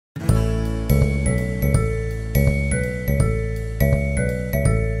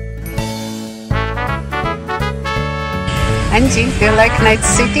Angie, do you like night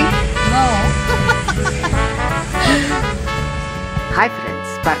city? No. Hi friends,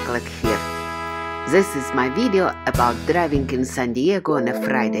 Sparklet here. This is my video about driving in San Diego on a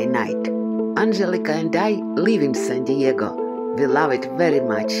Friday night. Anzelika and I live in San Diego. We love it very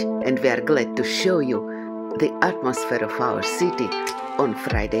much and we are glad to show you the atmosphere of our city on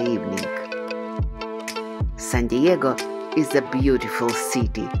Friday evening. San Diego is a beautiful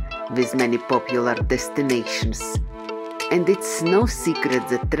city with many popular destinations. And it's no secret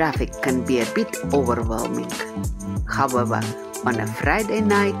that traffic can be a bit overwhelming. However, on a Friday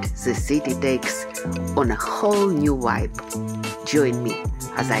night, the city takes on a whole new vibe. Join me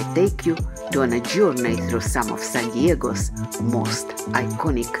as I take you on a journey through some of San Diego's most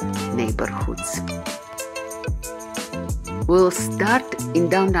iconic neighborhoods. We'll start in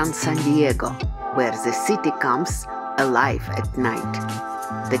downtown San Diego, where the city comes alive at night.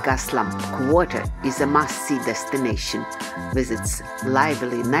 The Gaslamp Quarter is a must-see destination with its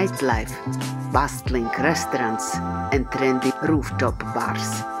lively nightlife, bustling restaurants and trendy rooftop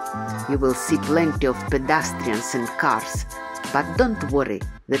bars. You will see plenty of pedestrians and cars, but don't worry,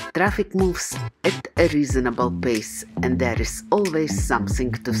 the traffic moves at a reasonable pace and there is always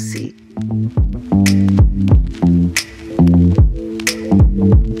something to see.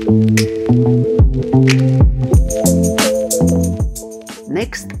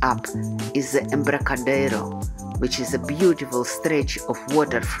 Next up is the Embracadero, which is a beautiful stretch of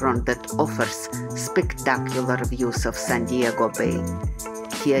waterfront that offers spectacular views of San Diego Bay.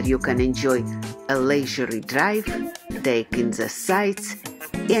 Here you can enjoy a leisurely drive, take in the sights,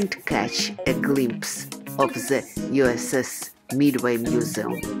 and catch a glimpse of the USS Midway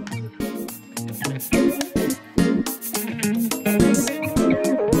Museum.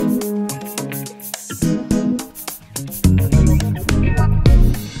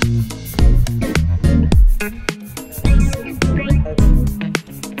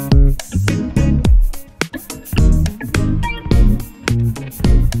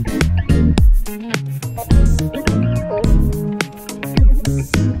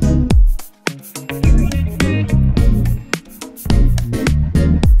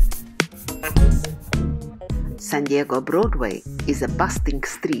 San Diego Broadway is a bustling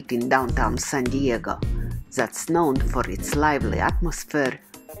street in downtown San Diego that's known for its lively atmosphere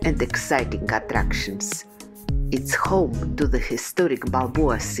and exciting attractions. It's home to the historic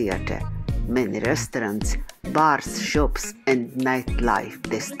Balboa Theater, many restaurants, bars, shops, and nightlife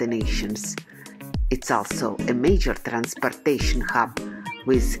destinations. It's also a major transportation hub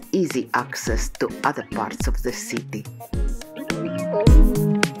with easy access to other parts of the city.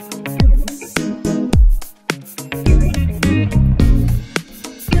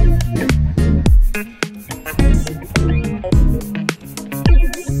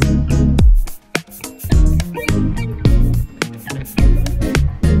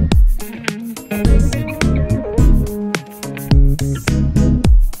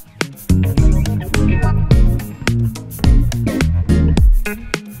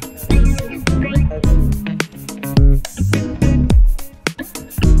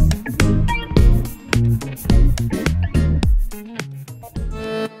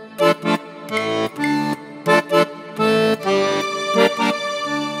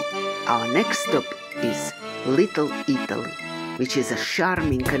 Our next stop is Little Italy, which is a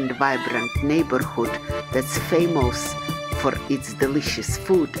charming and vibrant neighborhood that's famous for its delicious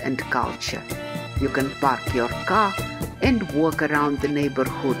food and culture. You can park your car and walk around the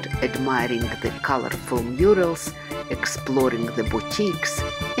neighborhood admiring the colorful murals, exploring the boutiques,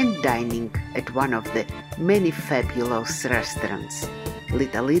 and dining at one of the many fabulous restaurants.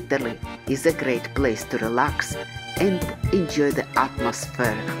 Little Italy is a great place to relax and enjoy the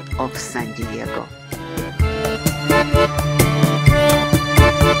atmosphere of San Diego.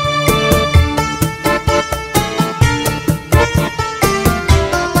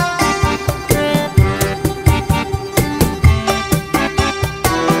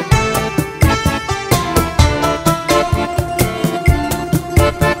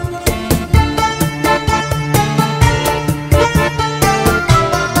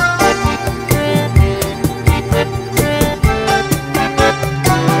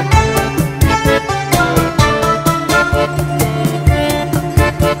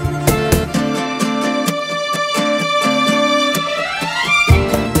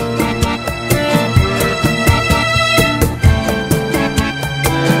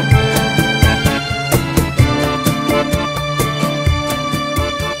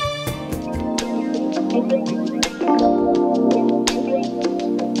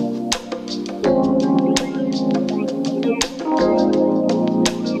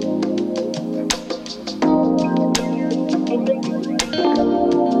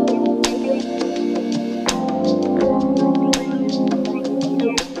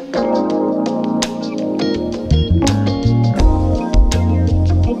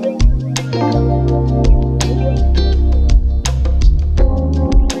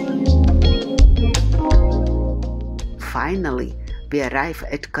 arrive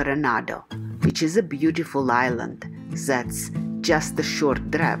at Coronado, which is a beautiful island that's just a short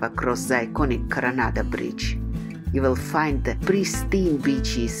drive across the iconic Coronado Bridge. You will find the pristine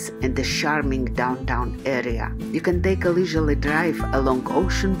beaches and the charming downtown area. You can take a leisurely drive along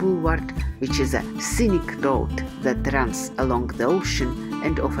Ocean Boulevard, which is a scenic road that runs along the ocean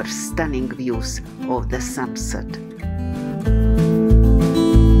and offers stunning views of the sunset.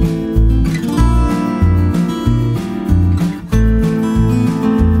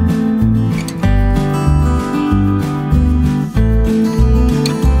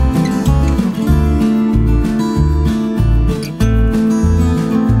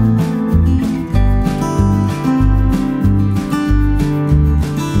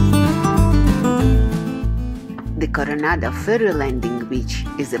 The Coronado Ferry Landing beach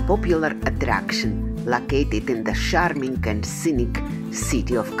is a popular attraction located in the charming and scenic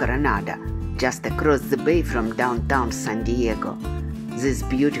city of Coronado, just across the bay from downtown San Diego. This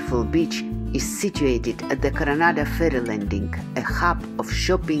beautiful beach is situated at the Coronado Ferry Landing, a hub of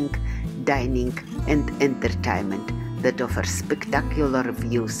shopping, dining and entertainment that offers spectacular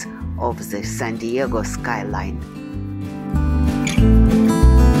views of the San Diego skyline.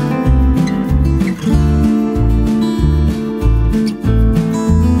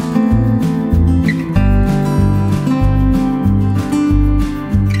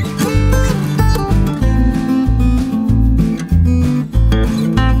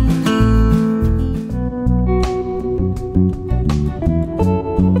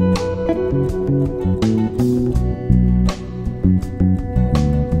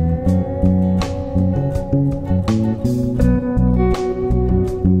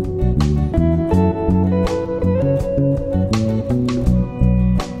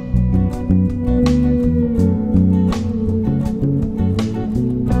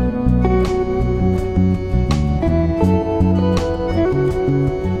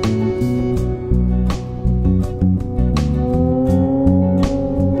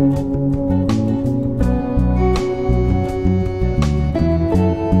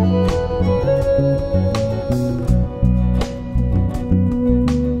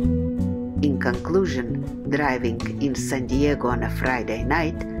 Conclusion, driving in San Diego on a Friday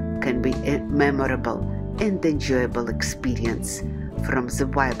night can be a memorable and enjoyable experience, from the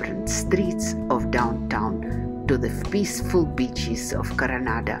vibrant streets of downtown to the peaceful beaches of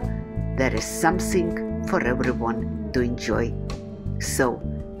Coronado. There is something for everyone to enjoy. So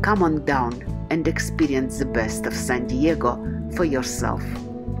come on down and experience the best of San Diego for yourself.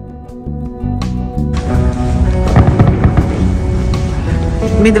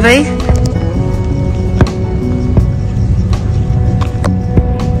 Midway.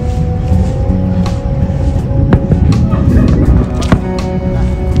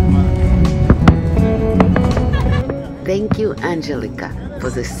 Thank you, Anzelika, for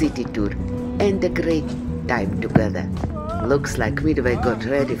the city tour and a great time together. Looks like Midway got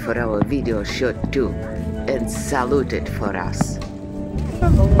ready for our video shot too and saluted for us.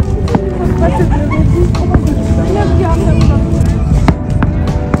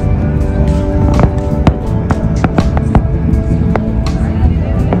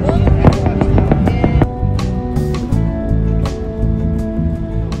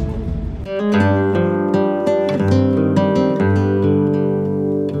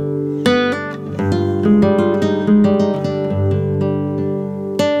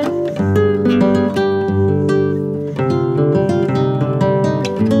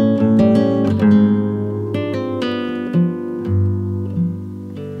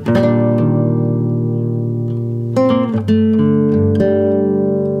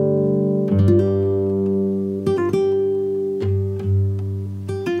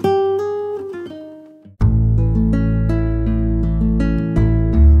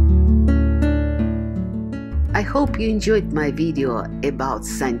 I hope you enjoyed my video about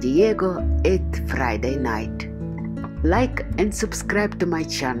San Diego at Friday night. Like and subscribe to my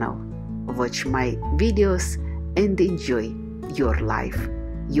channel. Watch my videos and enjoy your life.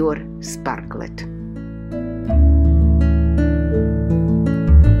 Your Sparklet.